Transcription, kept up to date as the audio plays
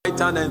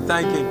hand and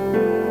thank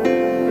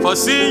him for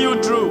seeing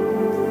you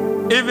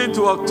through, even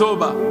to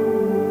October.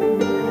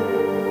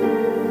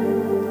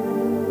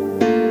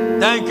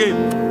 Thank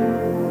him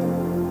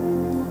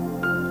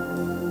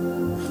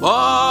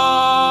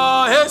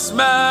for his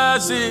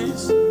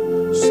mercies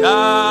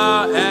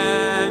shall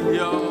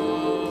endure.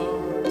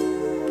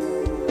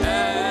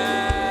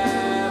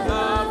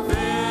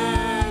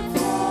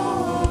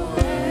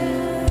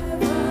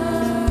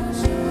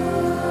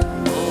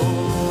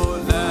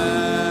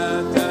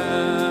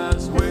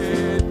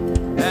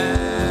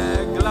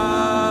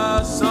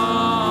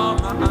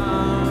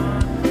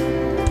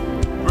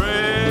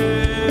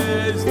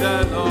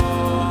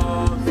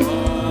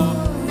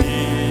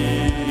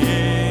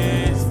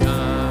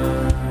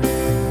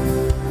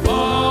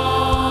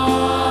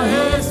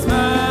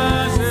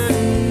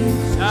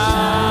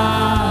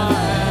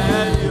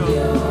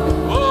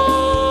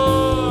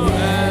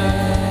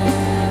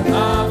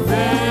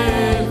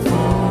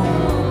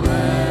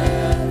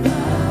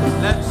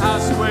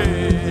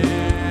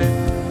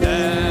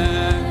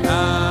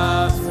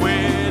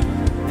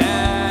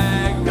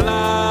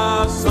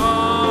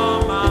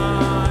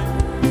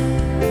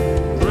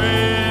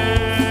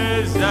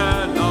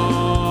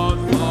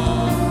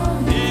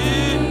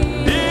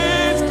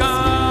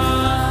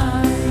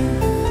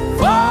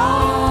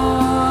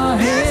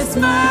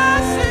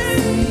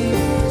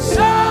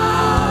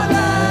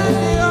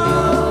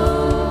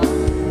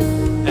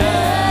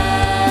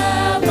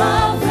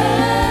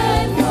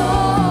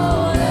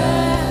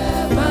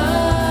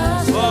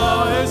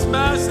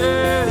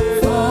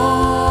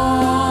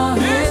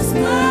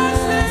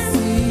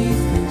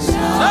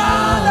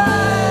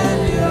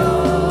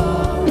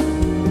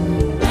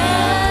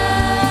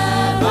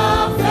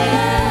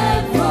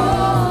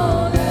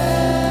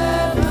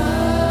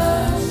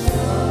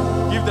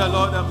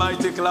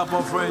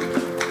 Friend,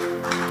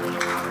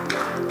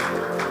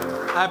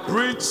 I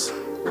preach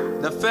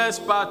the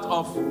first part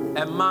of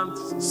a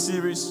month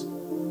series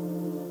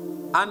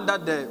under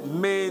the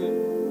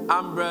main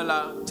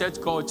umbrella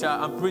church culture.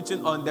 I'm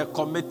preaching on the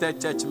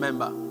committed church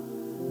member.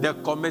 The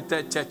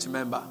committed church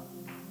member.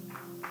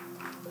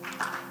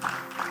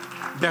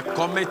 The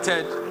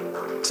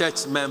committed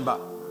church member.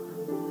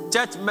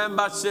 Church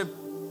membership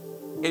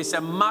is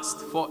a must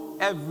for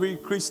every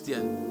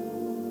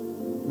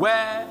Christian.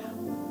 Where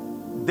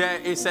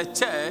there is a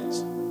church,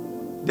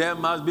 there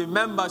must be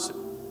membership.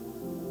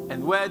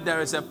 And where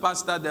there is a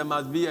pastor, there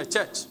must be a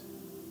church.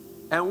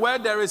 And where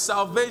there is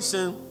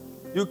salvation,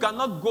 you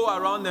cannot go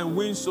around and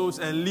win souls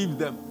and leave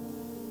them.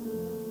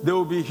 They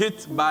will be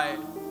hit by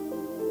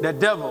the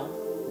devil.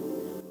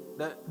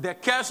 The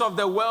curse of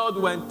the world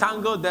will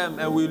entangle them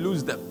and we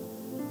lose them.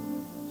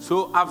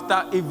 So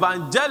after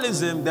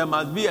evangelism, there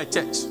must be a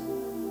church.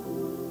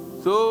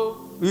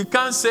 So you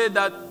can't say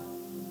that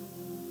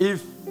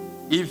if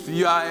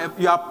you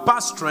are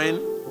pastoring,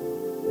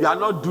 you are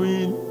not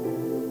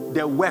doing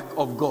the work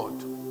of God.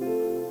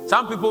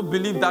 Some people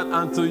believe that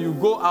until you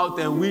go out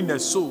and win a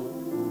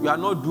soul, you are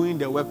not doing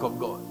the work of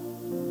God.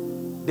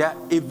 The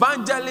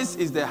evangelist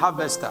is the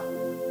harvester,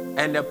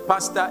 and the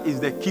pastor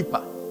is the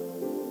keeper.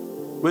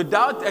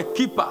 Without a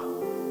keeper,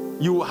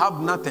 you will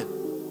have nothing.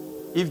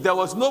 If there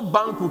was no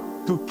bank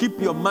to keep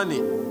your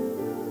money,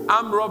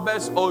 armed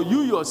robbers or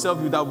you yourself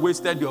would have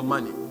wasted your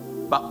money.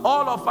 But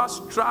all of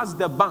us trust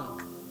the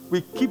bank.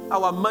 We keep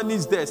our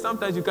monies there.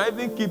 Sometimes you can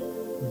even keep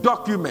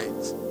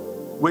documents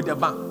with the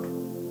bank.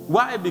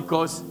 Why?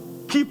 Because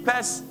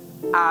keepers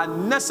are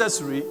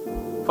necessary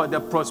for the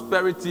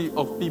prosperity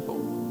of people.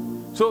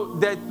 So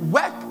the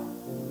work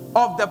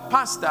of the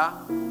pastor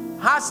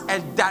has a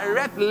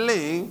direct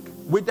link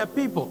with the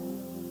people.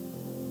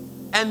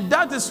 And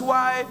that is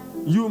why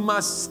you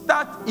must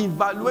start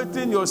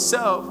evaluating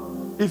yourself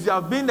if you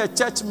have been a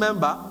church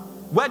member,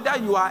 whether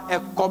you are a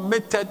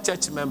committed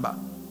church member.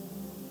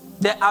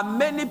 There are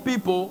many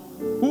people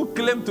who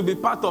claim to be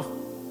part of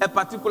a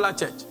particular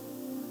church.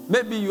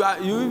 Maybe you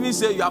even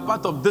say you are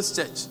part of this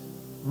church,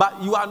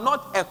 but you are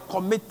not a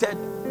committed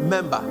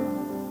member.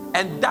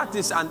 And that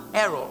is an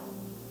error.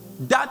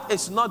 That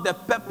is not the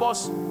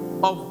purpose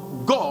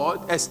of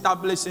God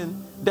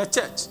establishing the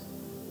church.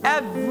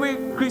 Every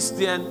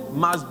Christian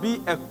must be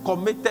a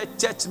committed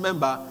church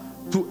member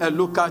to a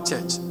local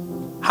church.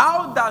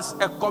 How does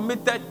a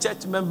committed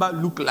church member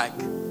look like?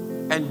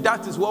 And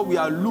that is what we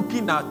are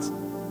looking at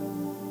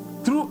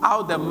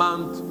throughout the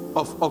month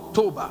of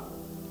October.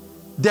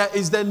 There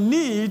is the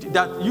need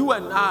that you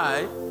and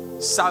I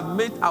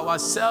submit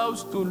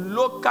ourselves to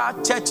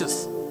local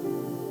churches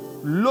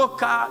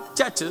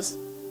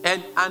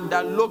and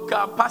under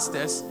local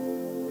pastors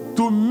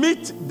to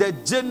meet the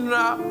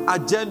general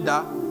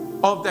agenda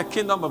of the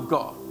kingdom of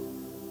God.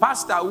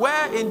 Pastor,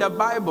 where in the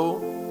Bible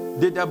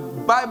did the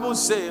Bible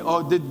say,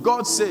 or did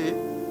God say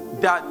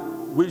that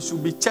we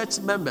should be church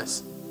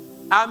members?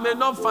 I may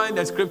not find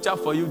a scripture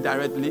for you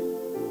directly,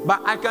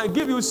 but I can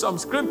give you some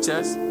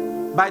scriptures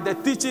by the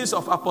teachings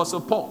of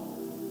Apostle Paul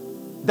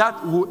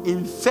that will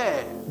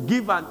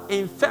give an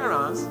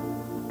inference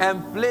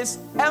and place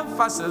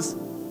emphasis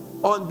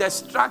on the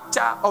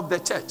structure of the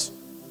church.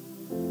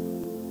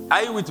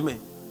 Are you with me?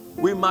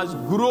 we must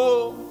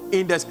grow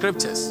in the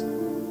scriptures.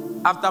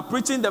 After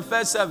preaching the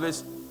first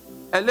service,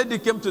 a lady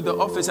came to the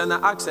office and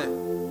I asked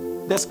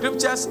her, the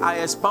scriptures I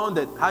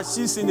expounded, has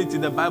she seen it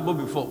in the Bible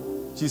before?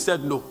 She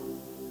said no.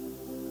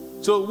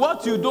 So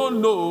what you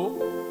don't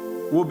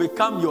know will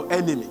become your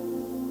enemy.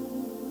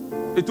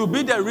 It will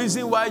be the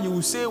reason why you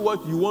will say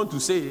what you want to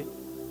say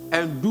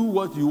and do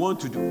what you want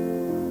to do.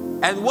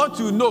 And what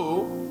you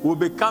know will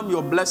become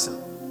your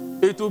blessing.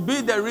 It will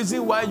be the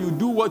reason why you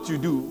do what you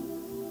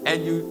do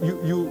and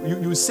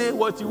you say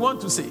what you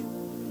want to say.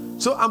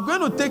 So I'm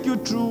going to take you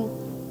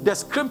through the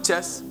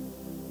scriptures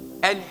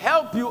and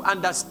help you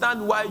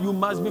understand why you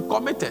must be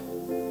committed.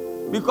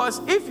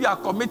 Because if you are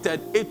committed,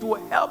 it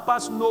will help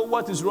us know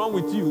what is wrong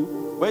with you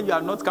when you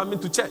are not coming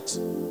to church.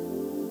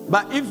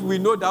 But if we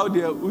know that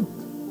there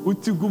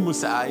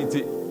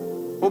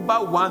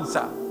over once,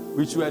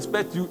 we should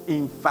expect you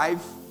in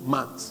 5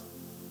 months.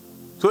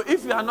 So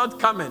if you are not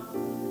coming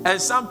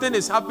and something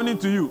is happening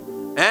to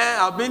you,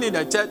 I've been in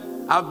the church,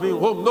 I've been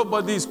home,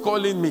 nobody is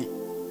calling me.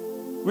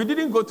 We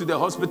didn't go to the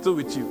hospital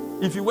with you.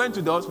 If you went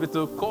to the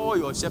hospital, call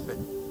your shepherd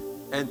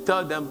and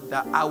tell them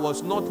that I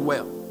was not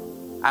well.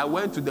 I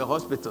went to the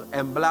hospital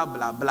and blah,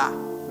 blah, blah.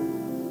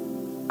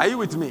 Are you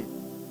with me?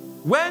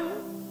 When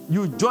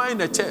you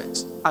join a church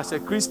as a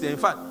Christian, in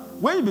fact,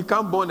 when you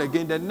become born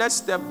again, the next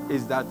step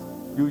is that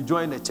you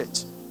join a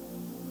church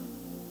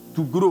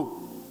to grow.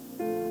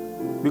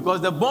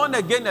 Because the born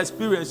again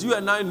experience, you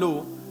and I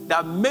know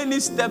that many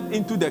stepped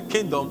into the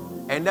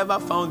kingdom and never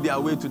found their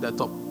way to the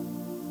top.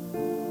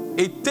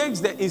 It takes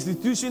the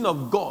institution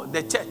of God,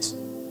 the church,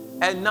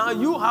 and now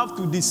you have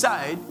to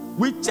decide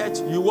which church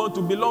you want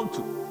to belong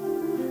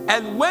to.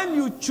 And when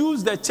you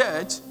choose the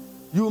church,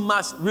 you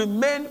must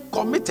remain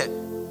committed.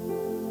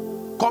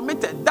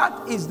 Committed.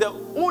 That is the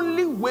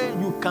only way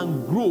you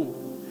can grow.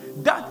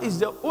 That is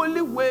the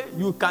only way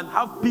you can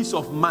have peace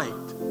of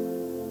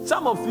mind.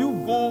 Some of you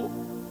go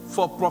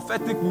for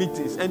prophetic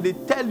meetings and they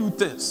tell you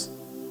things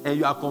and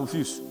you are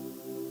confused.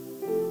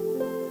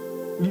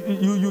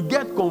 You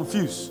get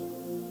confused.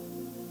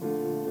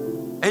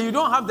 And you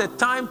don't have the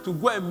time to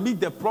go and meet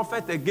the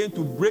prophet again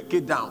to break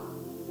it down.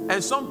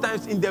 And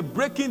sometimes in the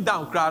breaking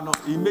down,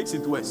 it makes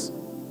it worse.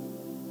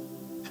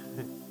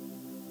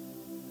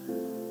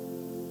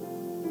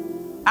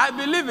 I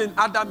believe in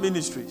other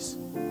ministries,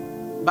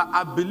 but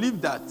I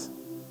believe that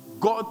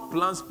God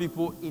plants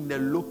people in the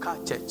local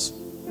church.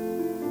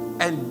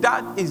 And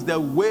that is the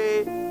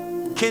way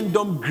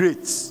kingdom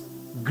greats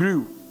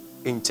grew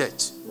in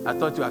church. I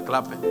thought you were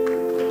clapping.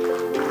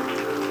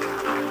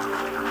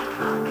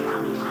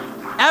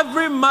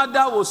 Every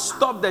mother will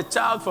stop the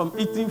child from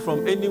eating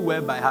from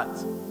anywhere by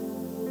heart.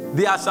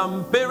 There are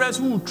some parents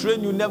who will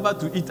train you never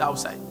to eat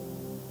outside.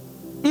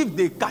 If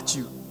they catch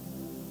you,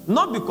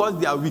 not because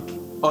they are weak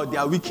or they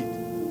are wicked,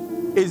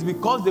 it's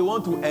because they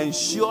want to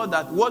ensure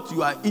that what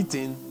you are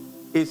eating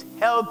is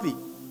healthy.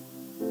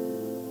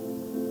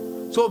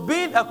 So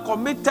being a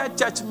committed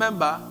church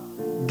member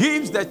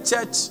gives the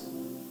church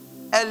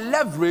a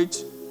leverage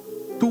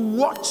to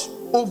watch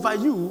over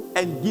you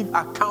and give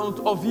account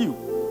of you.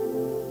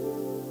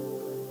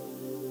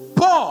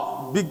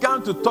 Paul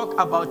began to talk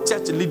about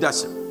church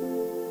leadership.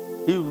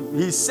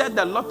 He said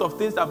a lot of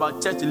things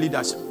about church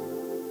leadership.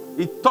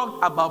 He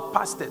talked about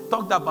pastor,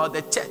 talked about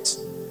the church.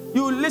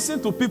 You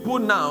listen to people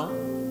now,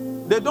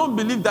 they don't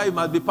believe that you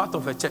must be part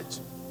of a church.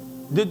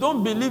 They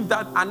don't believe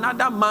that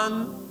another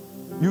man,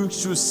 you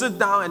should sit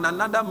down and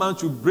another man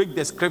should break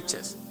the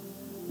scriptures.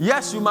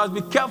 Yes, you must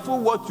be careful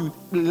what you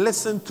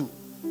listen to.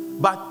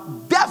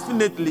 But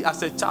definitely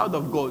as a child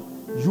of God,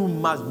 you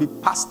must be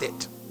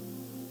pastored.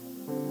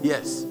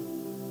 Yes.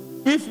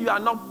 If you are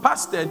not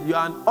pastored, you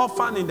are an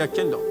orphan in the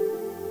kingdom.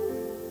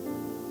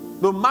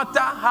 No matter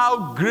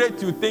how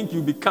great you think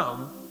you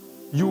become,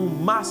 you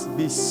must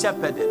be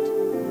shepherded.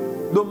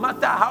 No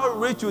matter how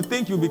rich you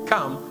think you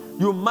become,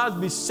 you must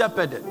be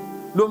shepherded.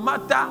 No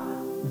matter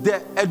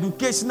the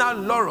educational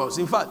laurels.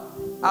 In fact,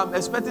 I'm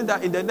expecting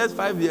that in the next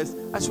 5 years,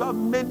 I should have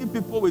many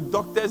people with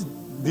doctor's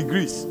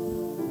degrees.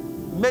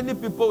 Many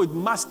people with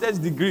master's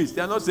degrees.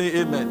 They are not saying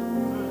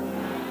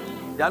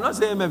amen. They are not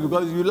saying amen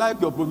because you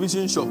like your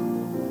provision shop.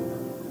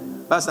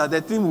 Pastor,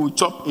 the thing will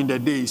chop in the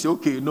day. You say,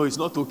 okay, no, it's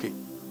not okay.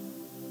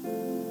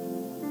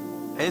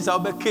 And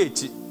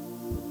it's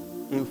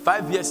in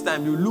 5 years'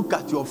 time, you look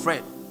at your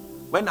friend.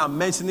 When I'm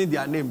mentioning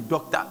their name,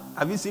 doctor.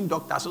 Have you seen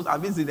doctor? So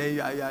have you seen them?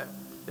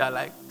 They are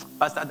like,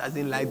 Pastor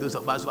doesn't like those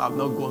of us who have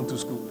not gone to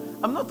school.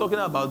 I'm not talking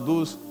about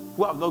those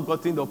who have not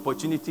gotten the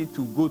opportunity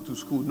to go to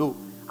school. No,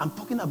 I'm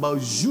talking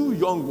about you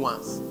young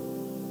ones.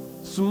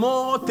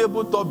 Small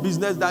tabletop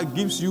business that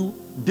gives you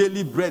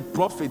daily bread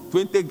profit,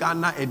 20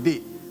 Ghana a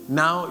day.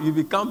 Now you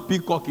become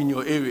peacock in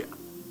your area.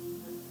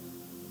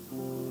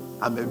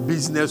 I'm a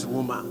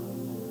businesswoman.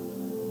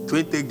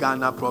 20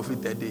 Ghana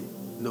profit a day.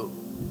 No.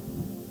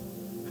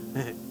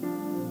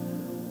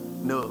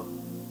 No.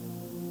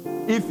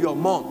 If your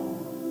mom,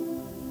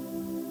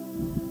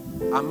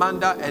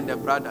 Amanda and the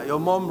brother, your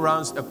mom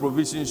runs a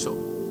provision shop.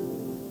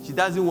 She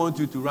doesn't want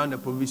you to run a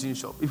provision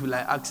shop. If you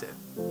like, ask her.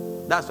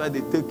 That's why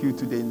they take you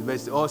to the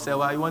university. Or say,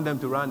 well, you want them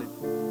to run it.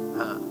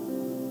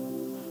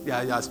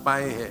 Yeah, you are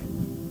spying here.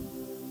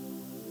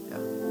 Yeah.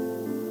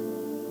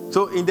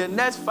 So in the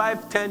next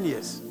 5-10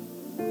 years,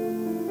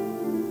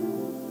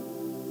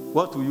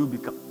 what will you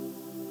become?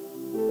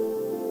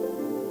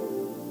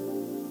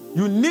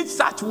 You need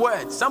such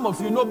words. Some of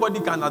you,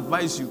 nobody can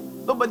advise you.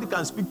 Nobody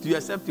can speak to you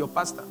except your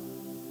pastor.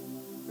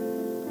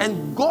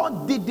 And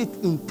God did it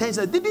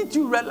intentionally. Didn't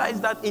you realize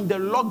that in the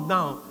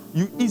lockdown,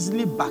 you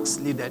easily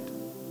backslided?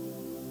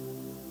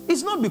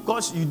 It's not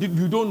because you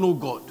don't know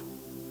God.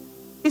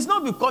 It's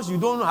not because you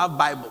don't have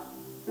Bible.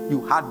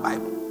 You had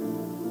Bible.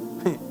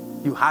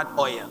 You had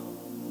oil.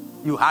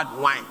 You had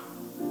wine.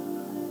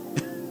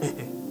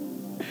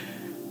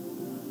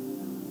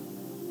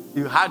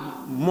 You had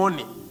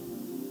money.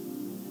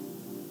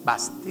 But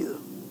still,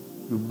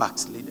 you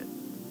backslided.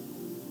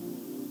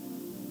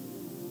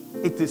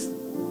 It is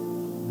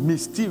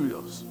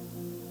mysterious.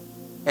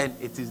 And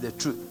it is the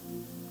truth.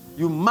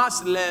 You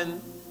must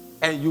learn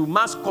and you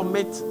must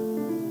commit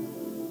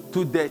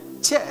to the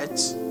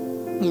church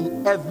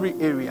in every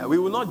area. We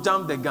will not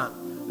jump the gun.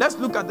 Let's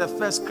look at the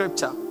first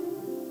scripture.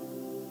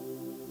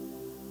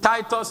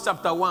 Titus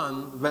chapter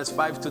 1, verse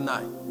 5 to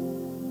 9.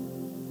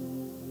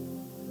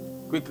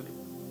 Quickly.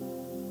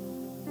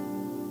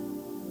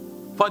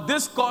 For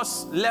this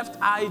cause left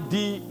I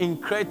thee in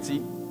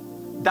Crete,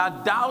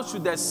 that thou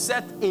shouldest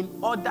set in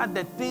order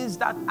the things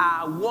that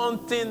are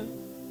wanting,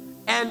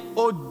 and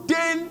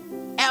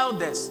ordain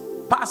elders,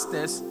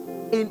 pastors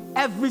in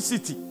every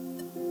city,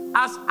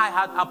 as I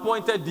had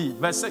appointed thee.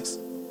 Verse 6.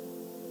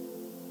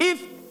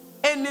 If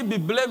any be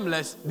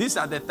blameless, these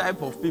are the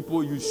type of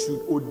people you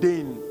should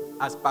ordain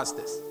as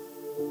pastors.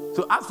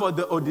 So as for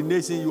the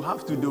ordination, you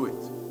have to do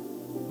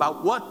it.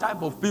 But what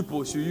type of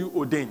people should you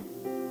ordain?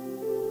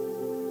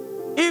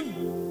 If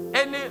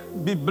any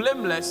be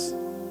blameless,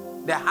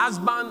 the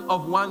husband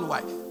of one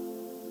wife,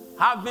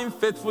 having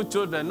faithful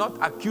children, not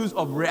accused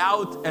of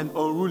riot and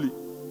unruly.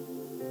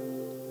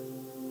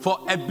 For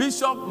a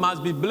bishop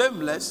must be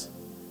blameless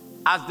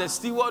as the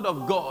steward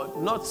of God,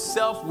 not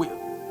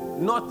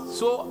self-willed, not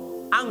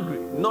so angry,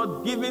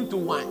 not given to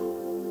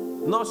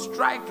wine, not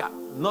striker,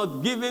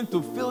 not given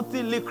to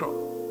filthy liquor,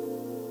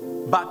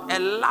 but a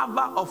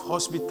lover of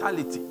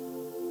hospitality,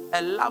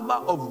 a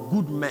lover of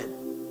good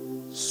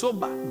men,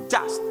 sober,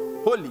 just,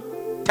 holy,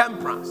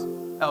 temperance,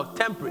 or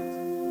temperate,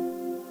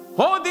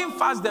 holding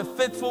fast the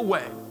faithful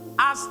word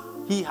as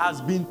he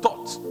has been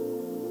taught,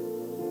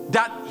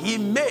 that he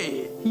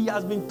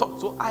has been taught.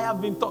 So I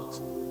have been taught.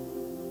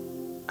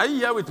 Are you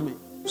here with me?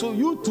 So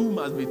you too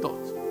must be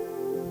taught.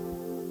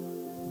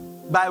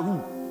 By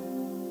who?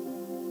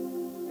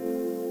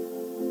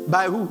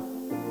 By who?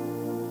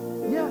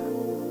 Yeah.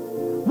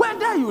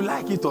 Whether you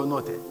like it or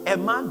not, a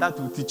man that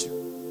will teach you.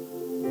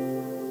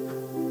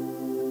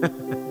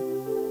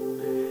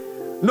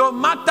 No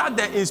matter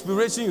the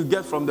inspiration you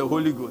get from the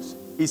Holy Ghost,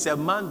 it's a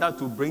man that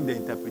will bring the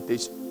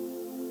interpretation.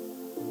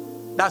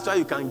 That's why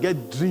you can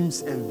get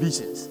dreams and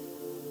visions.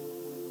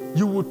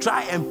 You will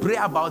try and pray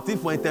about it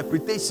for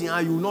interpretation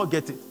and you will not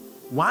get it.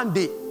 One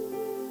day,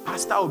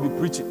 pastor will be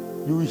preaching.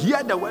 You will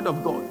hear the word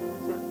of God.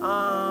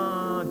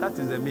 Say, that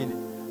is the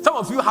meaning. Some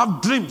of you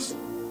have dreams.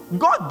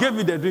 God gave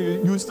you the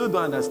dream. You still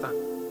don't understand.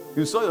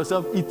 You saw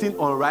yourself eating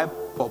unripe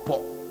pawpaw.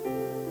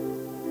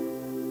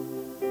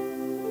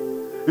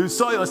 You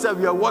saw yourself,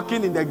 you are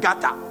walking in the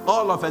gutter.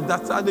 All of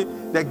a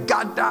sudden, the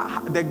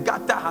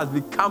gutter has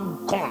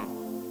become corn.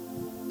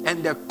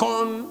 And the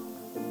corn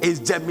is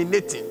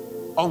germinating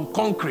on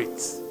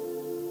concrete.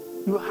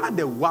 You had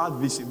a wild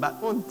vision, but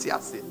don't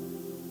tears it.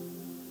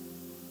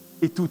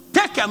 It will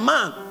take a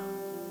man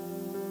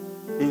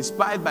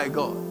inspired by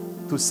God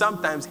to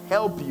sometimes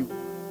help you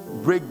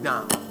break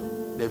down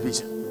the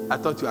vision. I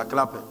thought you were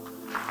clapping.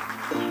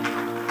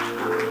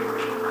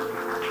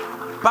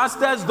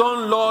 Pastors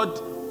don't lord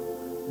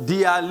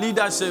their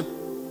leadership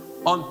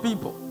on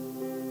people.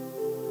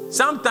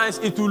 Sometimes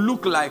it will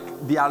look like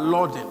they are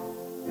lording,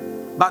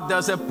 but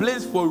there's a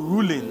place for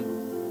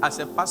ruling as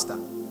a pastor.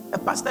 A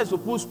pastor is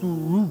supposed to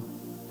rule.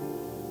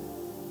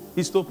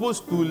 He's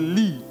supposed to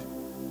lead.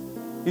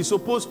 He's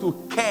supposed to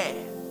care.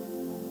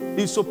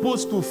 He's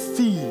supposed to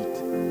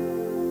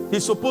feed.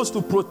 He's supposed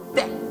to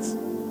protect.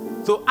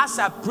 So as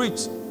I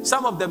preach,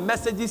 some of the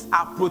messages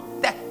are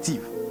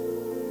protective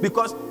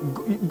because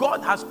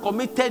God has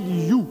committed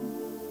you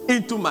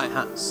into my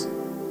hands.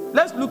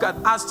 Let's look at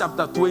Acts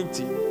chapter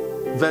 20,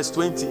 verse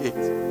 28.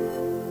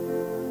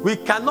 We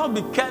cannot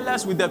be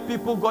careless with the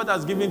people God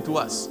has given to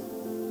us.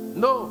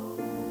 No,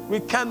 we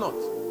cannot.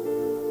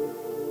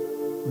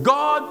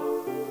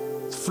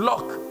 God's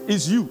flock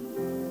is you.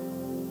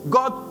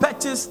 God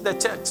purchased the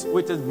church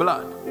with his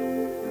blood.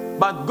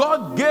 But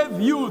God gave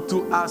you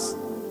to us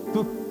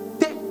to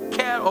take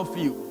care of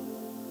you.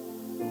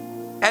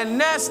 A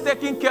nurse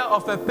taking care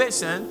of a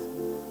patient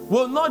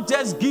will not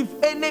just give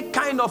any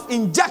kind of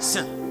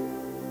injection.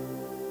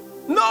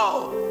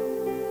 No.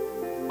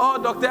 Oh,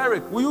 Dr.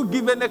 Eric, will you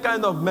give any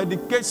kind of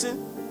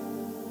medication?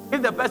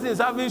 If the person is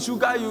having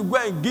sugar, you go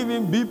and give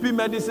him BP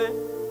medicine?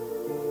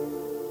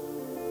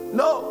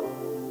 No.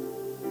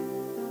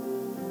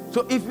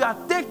 So if you are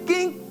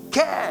taking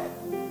care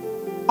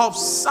of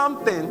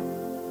something,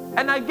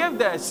 and I gave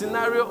the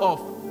scenario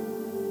of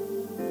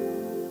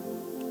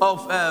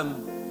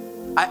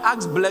I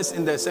asked Bless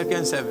in the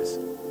second service.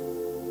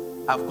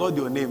 I've called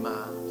your name,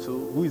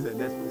 so who is the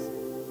next person?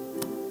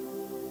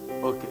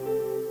 Okay.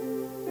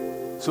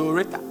 So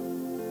Rita,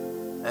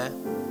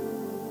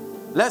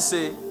 let's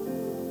say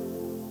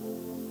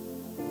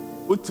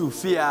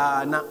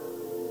Utufiana,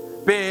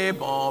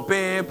 pepon,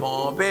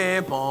 pepon,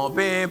 pepon,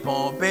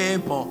 pepon,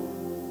 pepon,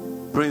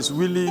 Prince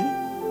Willie,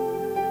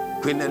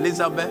 Queen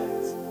Elizabeth.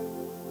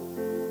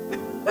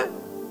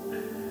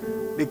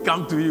 They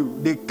come to you.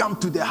 They come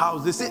to the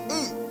house. They say,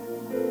 hey,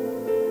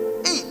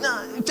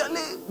 now,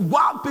 Charlie,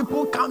 wild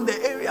people come the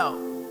area.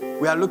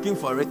 We are looking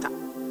for Rita.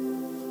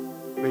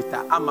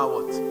 Rita, Ama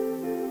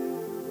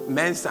what?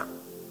 Mensa.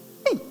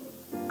 Hey,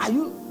 are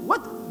you,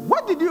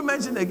 what did you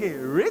mention again?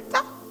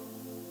 Rita?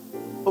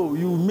 Oh,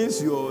 you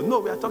miss your, no,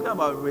 we are talking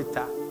about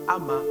Rita,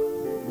 Ama,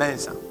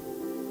 Mensa.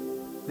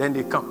 Then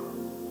they come.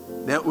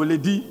 Then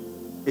Oledi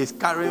is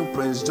carrying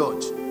Prince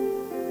George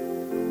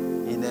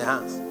in her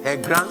hands. Her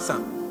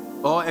grandson.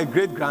 Or a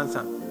great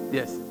grandson.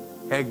 Yes.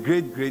 Her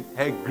great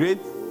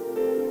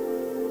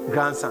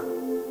grandson.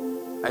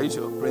 Are you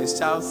sure? Prince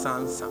Charles'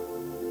 son.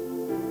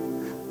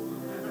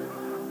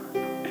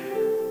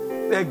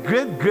 A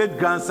great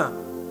grandson.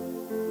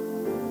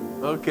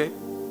 Okay.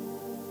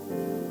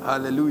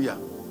 Hallelujah.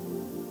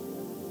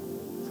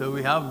 So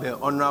we have the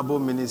Honorable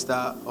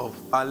Minister of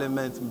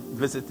Parliament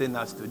visiting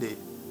us today.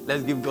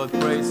 Let's give God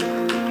praise.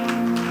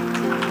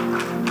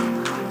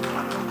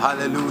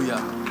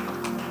 Hallelujah.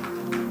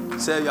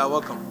 Say you are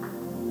welcome.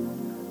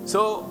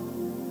 So,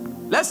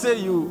 let's say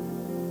you,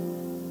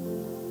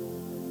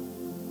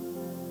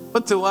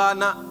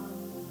 Ottawana,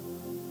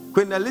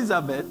 Queen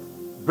Elizabeth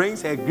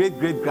brings her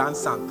great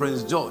grandson,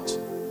 Prince George,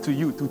 to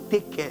you to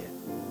take care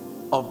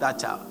of that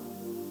child.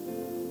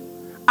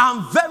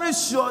 I'm very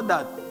sure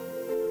that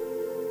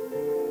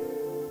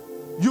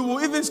you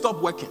will even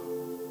stop working.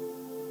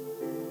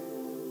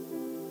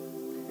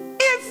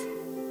 If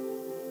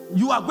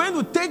you are going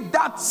to take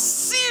that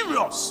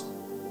serious,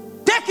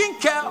 taking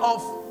care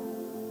of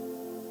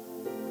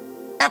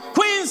a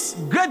queen's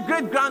great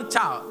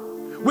grandchild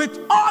with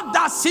all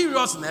that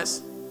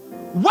seriousness,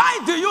 why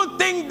do you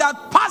think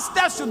that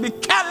pastors should be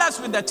careless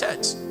with the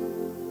church?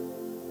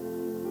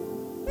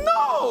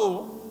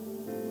 No.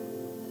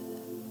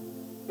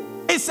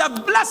 It's a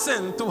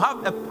blessing to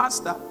have a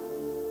pastor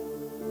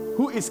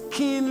who is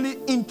keenly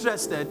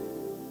interested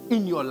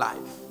in your life.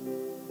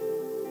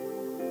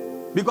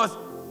 Because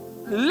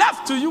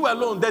left to you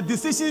alone, the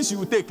decisions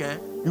you take,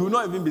 you will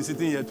not even be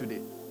sitting here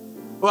today.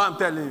 Oh, I'm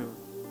telling you.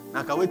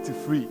 I can wait to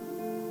free.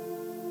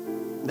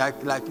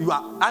 Like you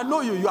are, I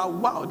know you are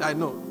wild, I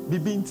know.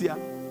 Bibintia.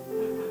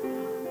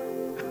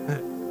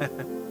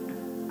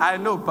 I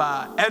know,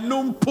 pa.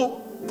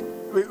 Enumpo.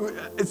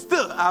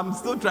 I'm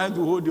still trying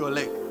to hold your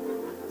leg.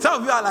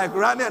 Some of you are like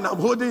running and I'm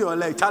holding your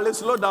leg. Charlie,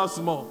 slow down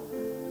small.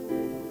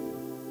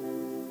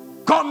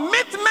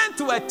 Commitment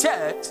to a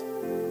church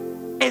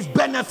is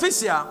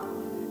beneficial,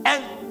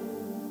 and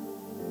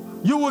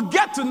you will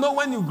get to know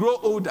when you grow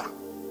older.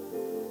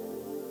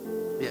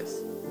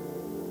 Yes.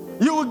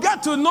 You will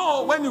get to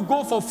know when you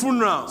go for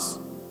funerals.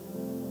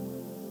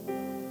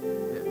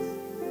 Yes.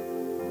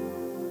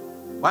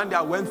 One day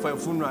I went for a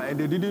funeral and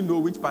they didn't know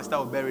which pastor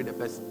would bury the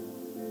person.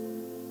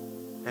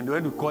 And they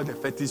went to call the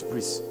fetish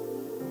priest.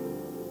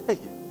 Hey.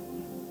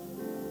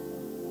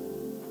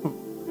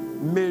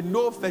 May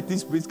no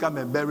fetish priest come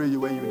and bury you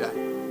when you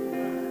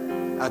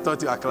die. I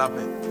thought you were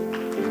clapping.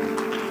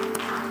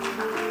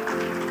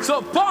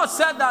 So Paul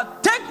said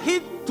that take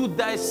heed to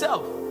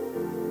thyself.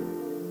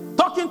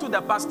 Talking to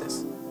the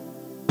pastors.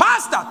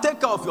 Pastor, take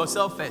care of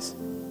yourself first.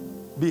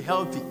 Be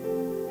healthy.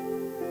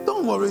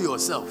 Don't worry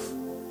yourself.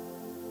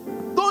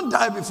 Don't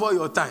die before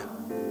your time.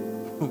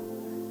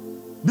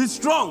 Be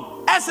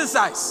strong.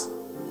 Exercise.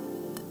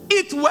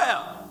 Eat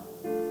well.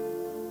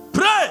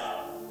 Pray.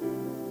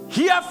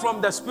 Hear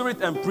from the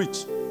Spirit and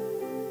preach.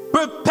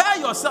 Prepare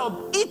yourself.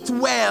 Eat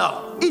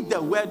well. Eat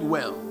the word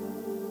well.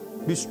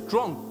 Be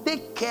strong.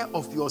 Take care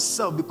of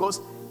yourself,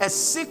 because a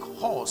sick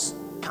horse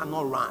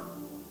cannot run.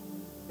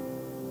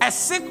 A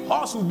sick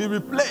horse will be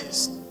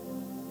replaced.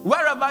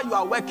 Wherever you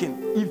are working,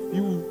 if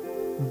you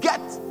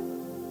get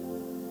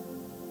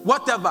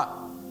whatever,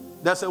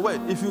 there's a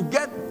word. If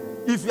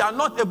you are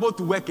not able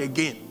to work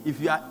again, if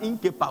you are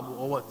incapable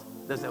or what,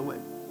 there's a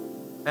word.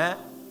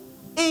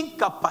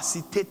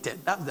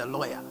 Incapacitated. That's the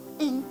lawyer.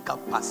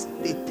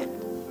 Incapacitated.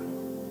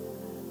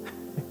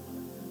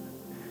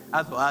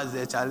 As for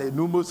us, Charlie,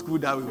 no more school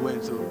that we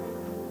went to.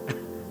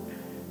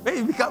 When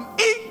you become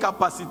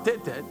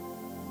incapacitated,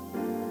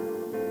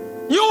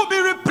 you will be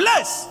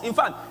replaced. In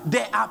fact,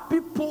 there are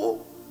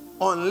people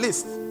on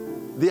list.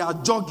 They are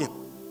jogging,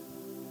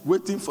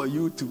 waiting for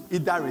you to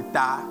either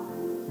retire,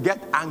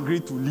 get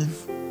angry to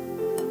leave.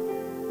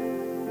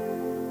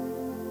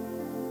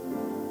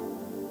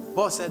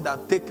 Paul said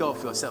that take care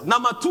of yourself.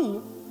 Number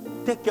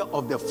 2, take care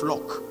of the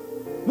flock.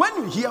 When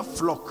you hear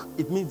flock,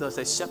 it means there's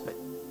a shepherd.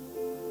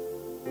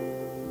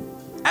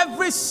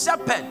 every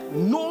shepherd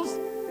knows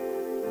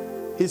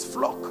his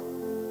flock.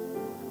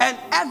 And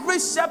every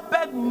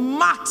shepherd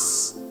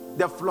marks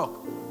the flock.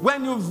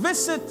 When you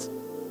visit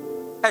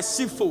a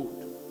sheepfold,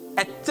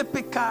 a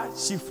typical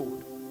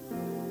sheepfold,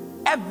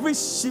 every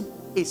sheep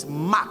is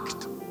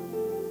marked.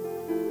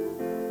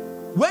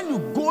 When you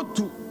go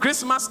to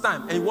Christmas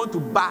time and you want to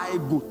buy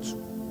goat,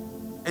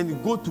 and you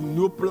go to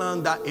New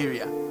Plan, that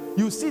area,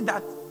 you see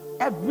that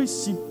every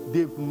sheep,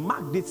 they've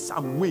marked it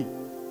some way.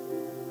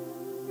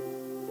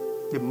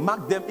 They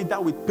mark them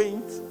either with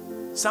paint,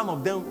 some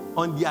of them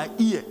on their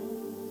ear.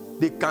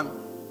 They can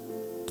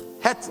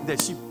hurt the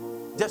sheep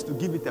just to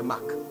give it a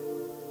mark.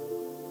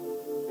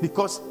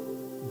 Because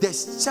the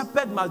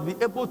shepherd must be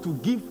able to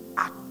give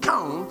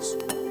account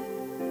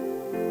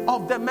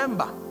of the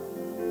member.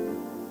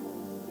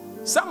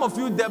 Some of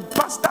you, the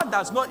pastor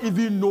does not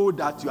even know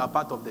that you are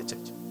part of the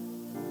church.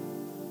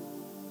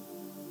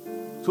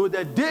 So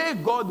the day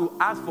God will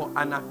ask for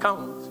an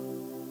account,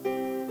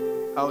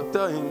 I'll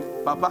tell him,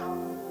 Papa,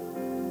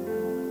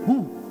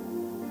 who?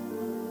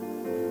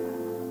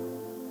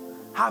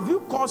 Have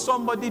you called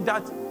somebody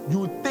that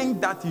you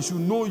think that he should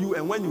know you,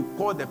 and when you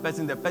call the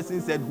person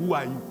said, who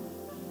are you?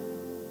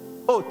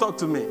 Oh, talk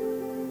to me.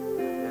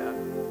 Yeah.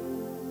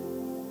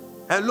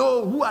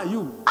 Hello, who are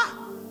you?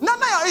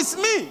 Nana, it's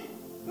me.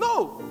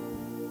 No,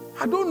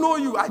 I don't know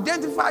you.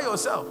 Identify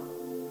yourself.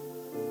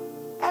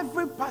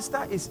 Every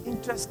pastor is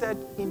interested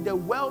in the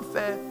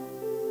welfare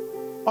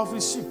of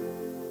his sheep.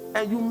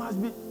 And you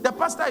must be, the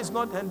pastor is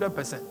not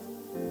 100%.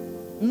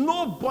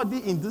 Nobody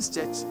in this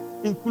church,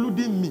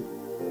 including me,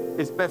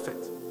 is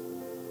perfect.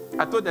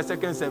 I told the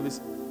second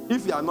service,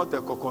 if you are not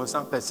a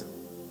concerned person,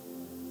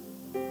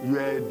 you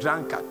are a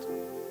drunkard.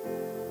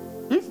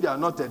 If you are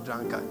not a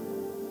drunkard,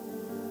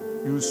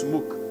 you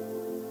smoke.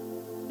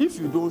 If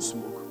you don't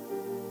smoke,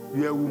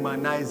 you are a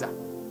womanizer.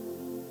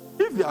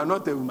 If you are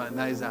not a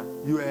womanizer,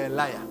 you are a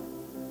liar.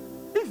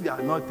 If you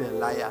are not a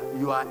liar,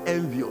 you are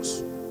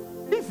envious.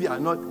 If you are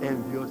not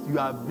envious, you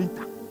are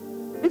bitter.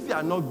 If you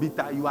are not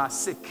bitter, you are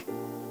sick.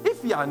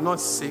 If you are not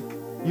sick,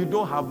 you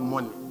don't have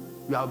money.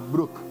 You are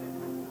broke.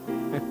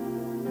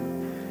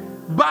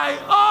 By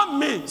all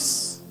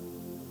means,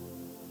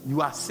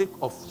 you are sick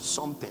of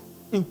something,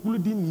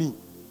 including me.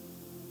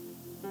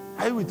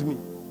 Are you with me?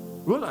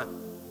 Roland,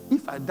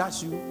 if I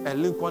dash you a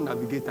Lincoln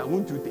Navigator,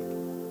 won't you take?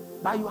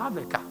 But you have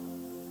a car.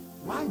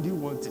 Why do you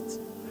want it?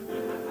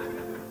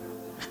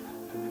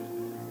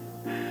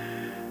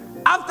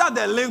 After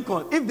the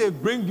Lincoln, if they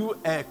bring you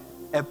a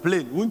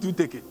plane, won't you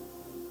take it?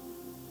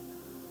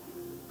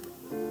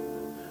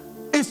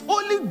 It's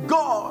only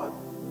God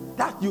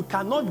that you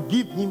cannot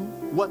give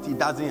him what he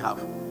doesn't have.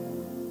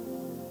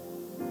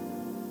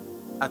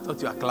 I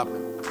thought you were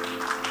clapping.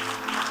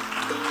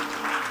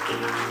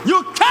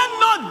 You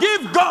cannot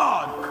give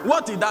God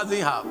what he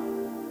doesn't have.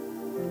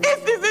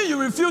 If even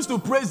you refuse to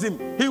praise him,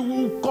 he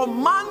will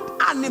command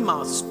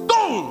animals,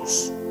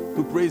 stones,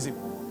 to praise him.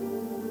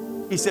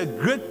 It's a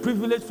great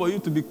privilege for you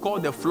to be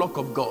called the flock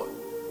of God.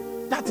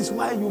 That is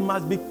why you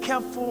must be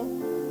careful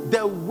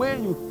the way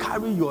you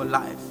carry your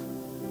life.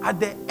 At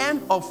the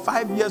end of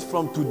 5 years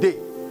from today,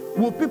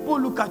 will people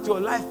look at your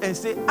life and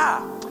say,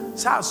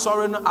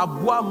 sorry, no,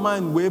 abua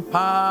man we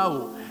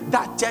pow.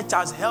 That church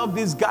has helped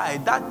this guy.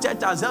 That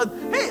church has helped.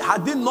 Hey,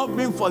 had it not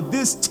been for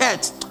this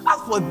church,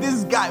 as for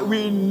this guy,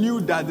 we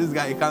knew that this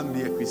guy can't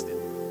be a Christian.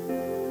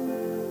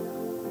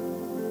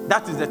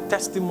 That is the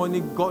testimony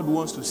God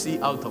wants to see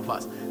out of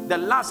us. The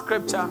last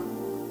scripture,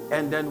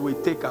 and then we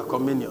take our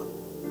communion.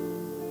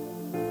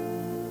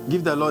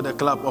 Give the Lord a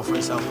clap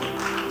offering someone.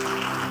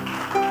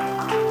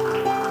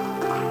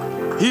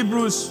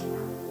 Hebrews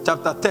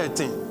chapter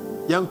 13.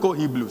 Yanko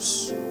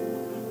Hebrews.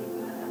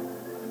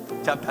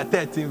 Chapter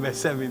 13, verse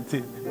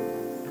 17.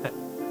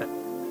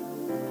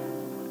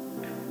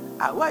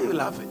 Why are you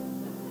laughing?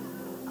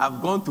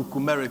 I've gone to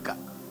Kumerica.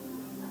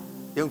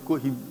 Yanko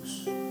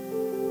Hebrews.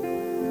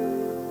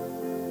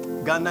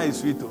 Ghana is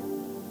sweet.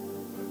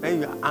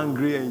 When you are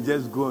angry and you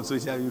just go on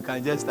social, you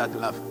can just start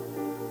laughing.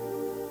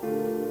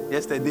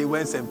 Yesterday,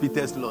 when St.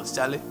 Peter's lost,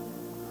 Charlie,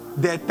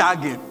 they're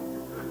tagging.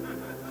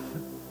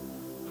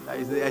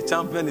 A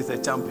champion is a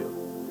champion.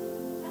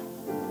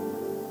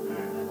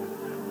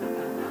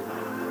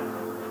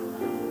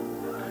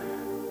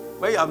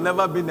 When you have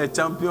never been a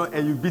champion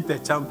and you beat a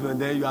champion,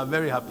 then you are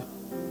very happy.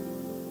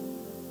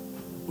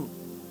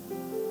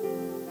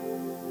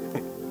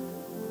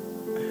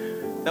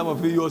 Some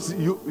of you,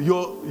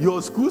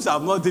 your schools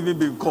have not even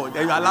been called,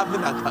 and you are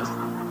laughing at us.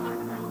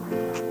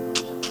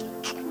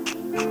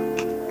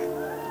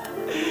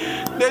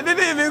 They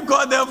didn't even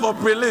call them for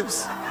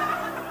prelims.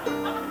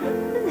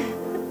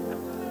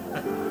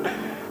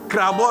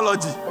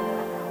 Crabology.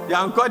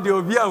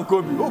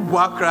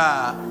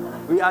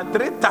 We are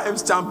 3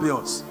 times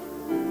champions.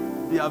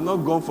 We have not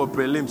gone for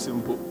prelims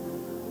simple.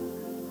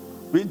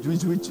 Which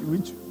we did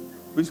you?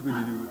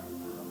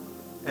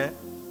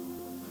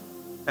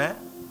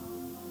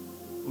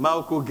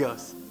 Malco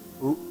girls.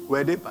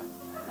 Where they part?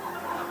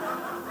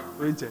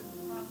 Which?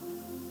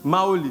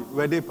 Maoli,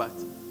 where they part?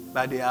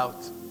 But they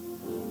out.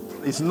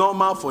 It's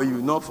normal for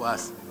you, not for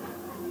us.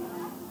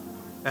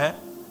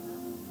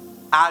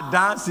 I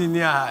dance in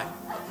the eye.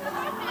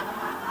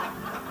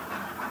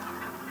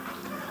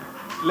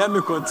 Let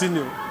me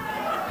continue.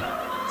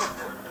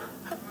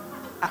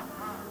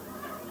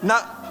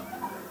 Now,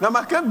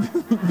 I can't be.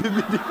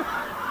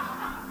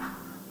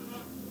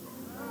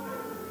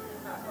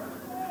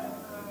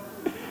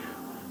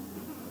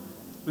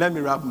 Let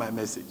me wrap my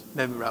message.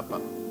 Let me wrap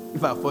up.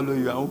 If I follow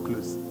you, I won't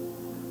close.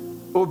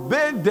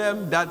 Obey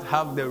them that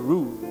have the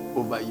rule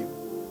over you.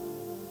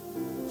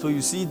 So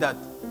you see that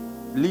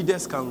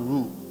leaders can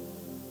rule.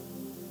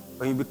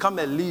 When you become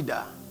a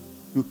leader,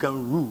 you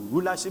can rule.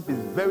 Rulership is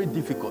very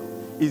difficult.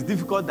 It's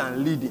difficult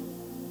than leading.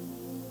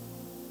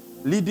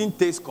 Leading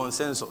takes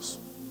consensus.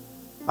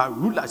 But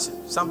rulership,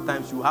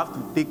 sometimes you have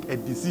to take a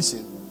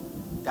decision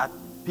that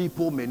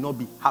people may not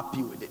be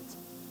happy with it.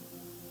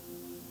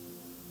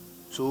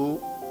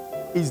 So,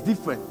 it's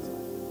different.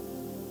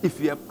 If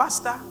you're a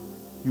pastor,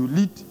 you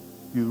lead,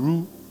 you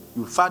rule,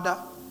 you father,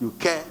 you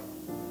care.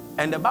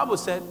 And the Bible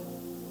said,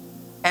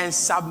 and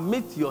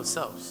submit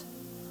yourselves,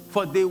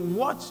 for they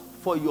watch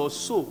for your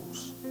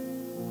souls,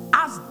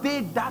 as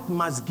they that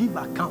must give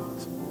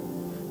account,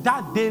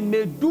 that they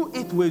may do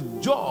it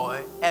with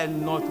joy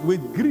and not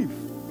with grief.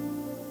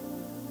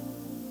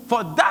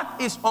 For that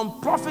is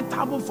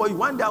unprofitable for you.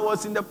 One day I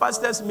was in the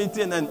pastor's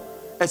meeting and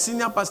a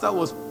senior pastor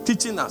was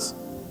teaching us.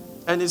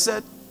 And he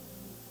said,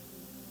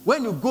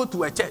 when you go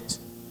to a church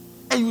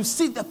and you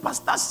see the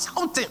pastor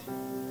shouting,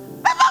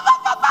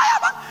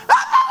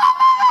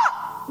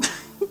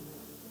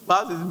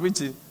 pastor is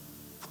preaching,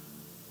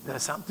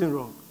 there's something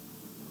wrong.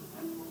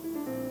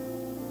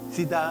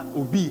 See that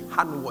Obi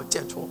hand wa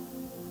church home.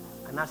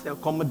 And I said,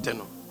 come on,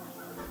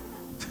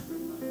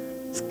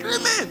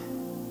 screaming.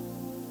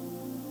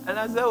 And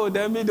I said, oh,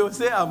 then me don't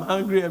say I'm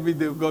hungry every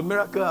day because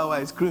miracle hour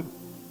ice cream.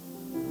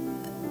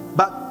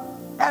 But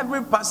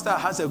every pastor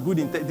has a good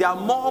intent. There are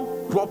more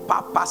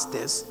proper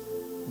pastors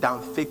than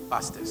fake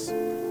pastors.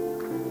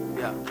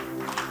 Yeah.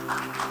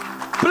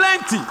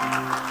 Plenty.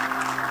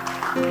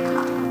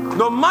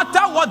 No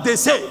matter what they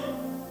say,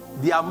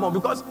 there are more.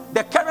 Because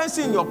the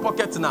currency in your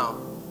pocket now,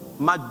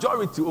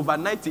 majority, over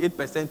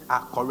 98%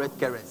 are correct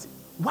currency.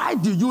 Why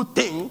do you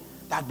think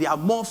that there are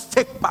more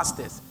fake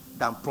pastors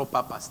than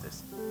proper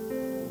pastors?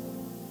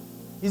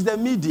 It's the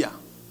media.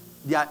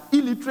 They are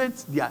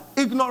illiterate, they are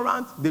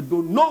ignorant, they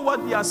don't know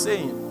what they are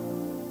saying.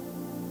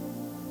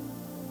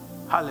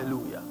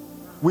 Hallelujah.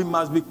 We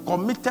must be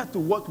committed to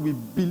what we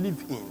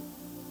believe in.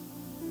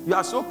 You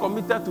are so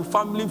committed to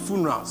family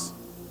funerals.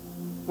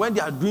 When they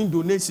are doing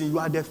donation, you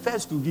are the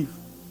first to give.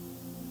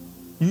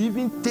 You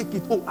even take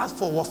it. Oh, as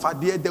for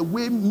Wafadie, the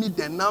way me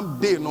the name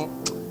day, no,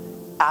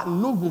 I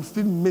no go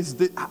feel miss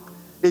the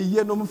a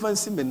year no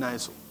fancy me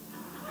nice.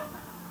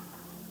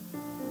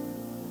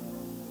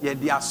 Yeah,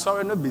 they are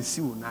sorry no be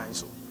see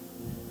nice.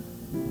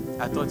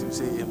 I thought you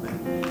say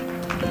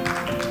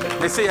amen.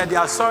 They say yeah, they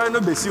are sorry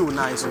no be see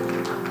nice.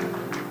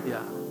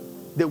 Yeah,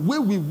 the way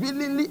we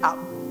willingly are.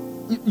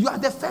 You are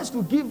the first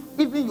to give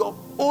even your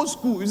old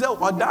school. You say,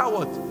 or that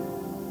what?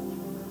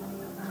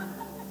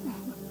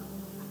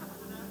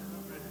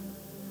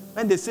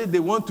 When they say they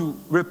want to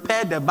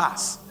repair the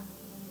bus,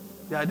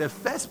 they are the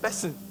first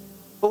person.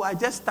 Oh, I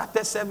just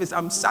started service.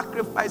 I'm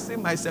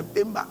sacrificing my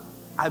September.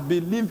 I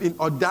believe in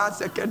Oda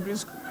Secondary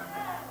School.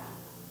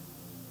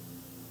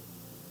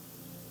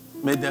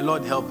 May the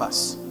Lord help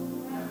us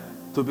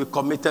to be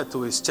committed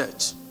to His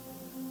church.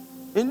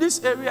 In this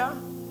area,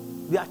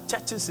 there are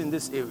churches in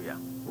this area.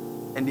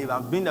 And they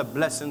have been a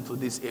blessing to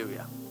this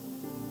area.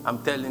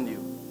 I'm telling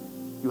you.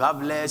 You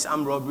have less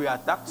armed robbery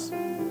attacks.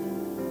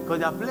 Because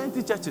there are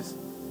plenty churches.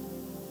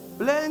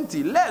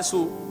 Plenty. Less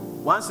so.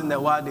 Once in a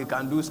while they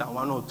can do some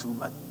 1 or 2.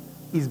 But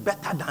it's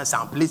better than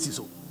some places.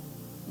 So.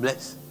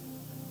 Bless.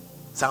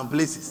 Some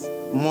places.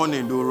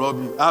 Morning they'll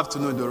rob you.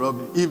 Afternoon they'll rob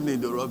you.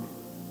 Evening they'll rob you.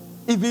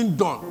 Even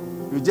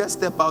dawn. You just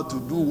step out to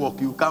do work.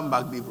 You come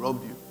back, they've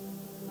robbed you.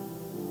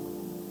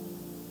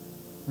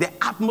 The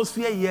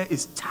atmosphere here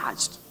is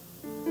charged.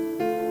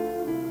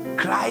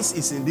 Christ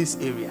is in this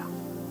area.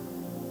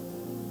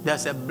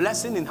 There's a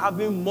blessing in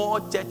having more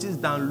churches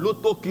than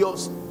lotto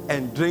kiosks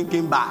and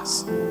drinking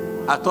bars.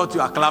 I thought you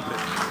are clapping.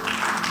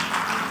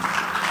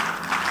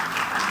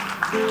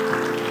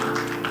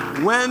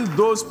 When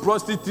those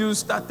prostitutes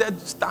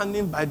started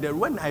standing by the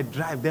when I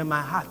drive them,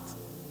 my heart,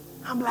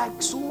 I'm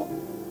like, so,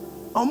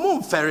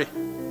 I'm ferry.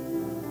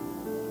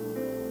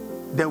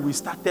 Then we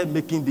started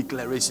making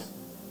declaration.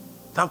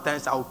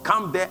 Sometimes I'll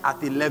come there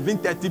at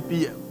 11:30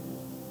 p.m.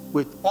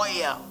 with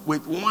oil,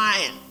 with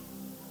wine.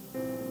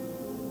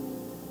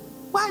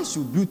 Why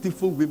should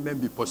beautiful women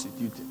be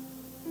prostituted?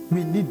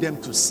 We need them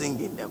to sing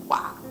in the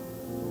choir.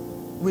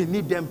 We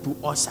need them to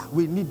usher.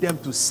 We need them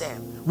to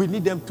serve. We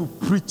need them to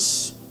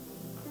preach.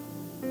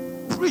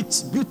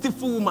 Preach,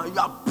 beautiful woman. You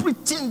are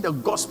preaching the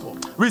gospel.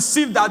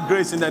 Receive that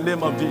grace in the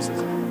name of Jesus.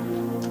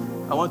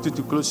 I want you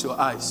to close your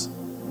eyes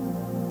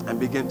and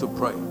begin to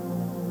pray.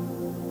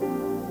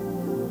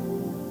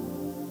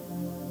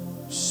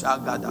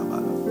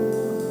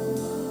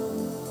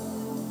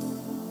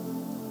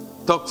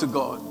 Talk to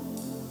God.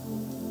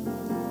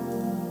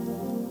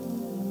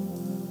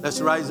 Let's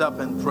rise up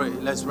and pray.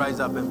 Let's rise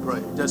up and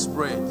pray. Just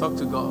pray. Talk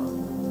to God.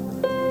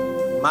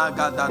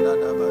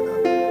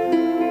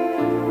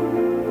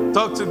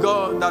 Talk to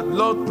God that,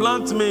 Lord,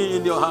 plant me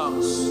in your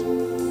house.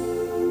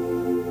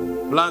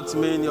 Plant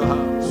me in your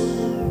house.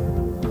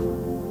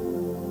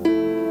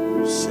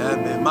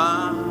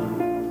 Shemema,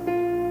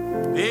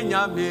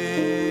 Binyame,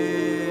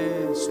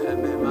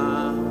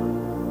 Shemema,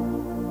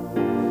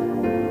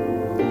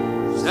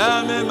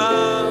 Shemema,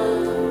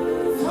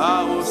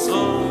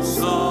 Awosom,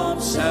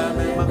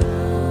 Shemema,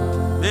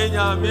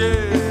 Binyame,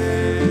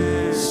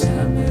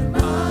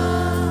 Shemema,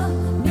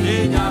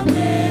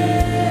 Binyame,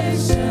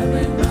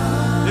 Shemema.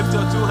 Lift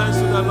your two hands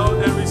to the Lord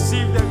and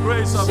receive the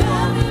grace of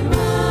God.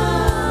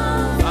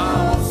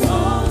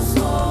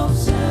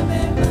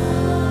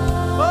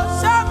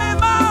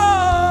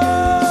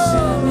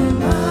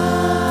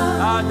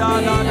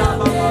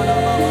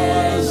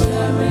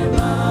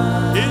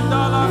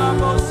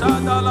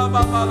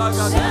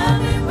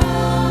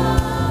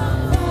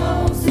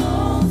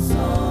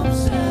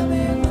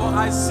 For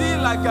I see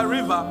like a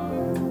river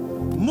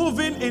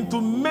moving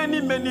into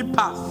many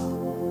paths.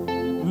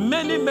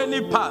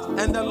 Many paths.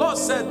 And the Lord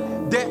said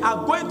there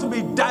are going to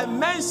be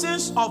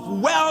dimensions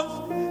of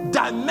wealth,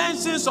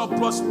 dimensions of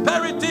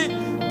prosperity,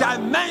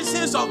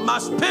 dimensions of my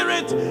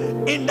spirit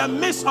in the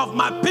midst of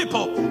my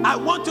people. I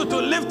want you to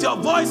lift your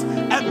voice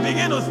and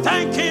begin to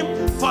thank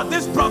Him for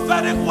this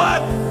prophetic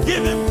word.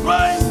 Give Him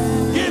praise,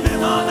 give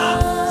Him honor.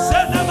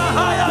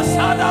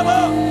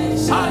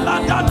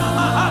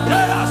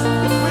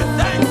 We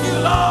thank you,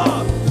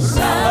 Lord.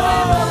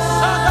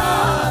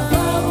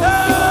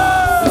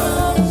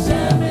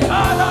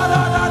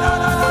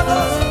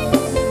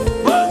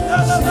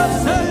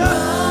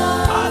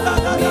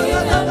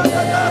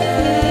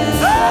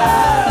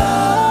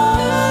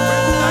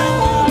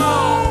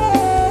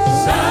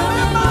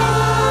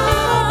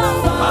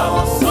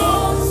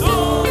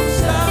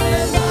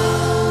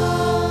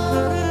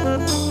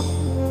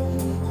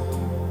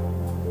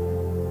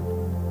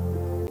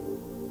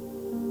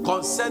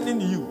 Concerning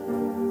you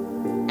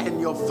and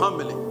your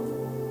family,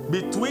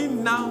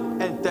 between now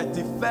and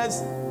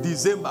 31st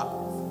December,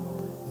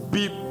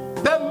 be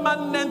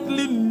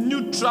permanently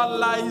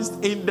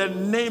neutralized in the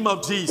name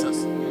of Jesus.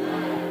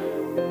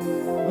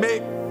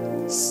 May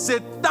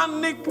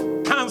satanic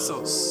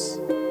councils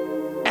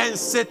and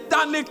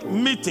satanic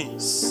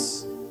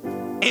meetings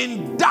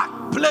in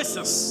dark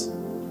places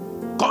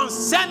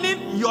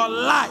concerning your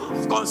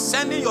life,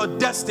 concerning your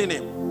destiny,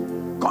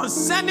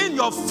 concerning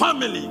your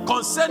family,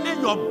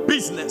 concerning your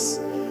business,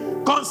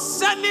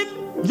 concerning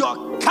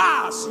your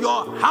cars,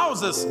 your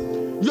houses,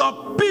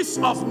 your peace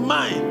of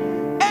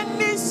mind,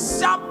 any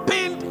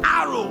sharpened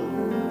arrow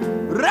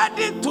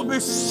ready to be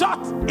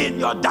shot in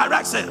your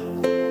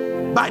direction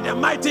by the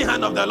mighty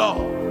hand of the Lord,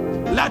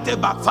 let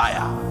it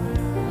backfire.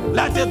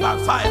 Let it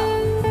backfire.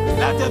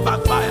 Let it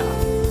backfire.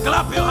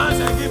 Clap your hands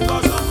and give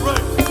God some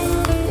praise.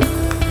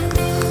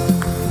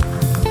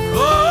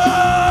 Oh!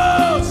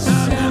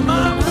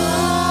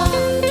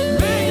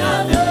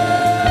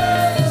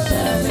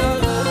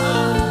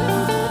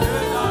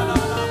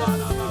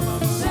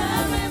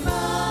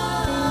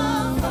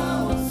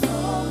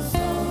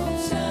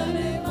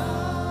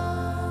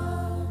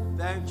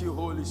 Thank you,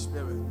 Holy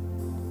Spirit.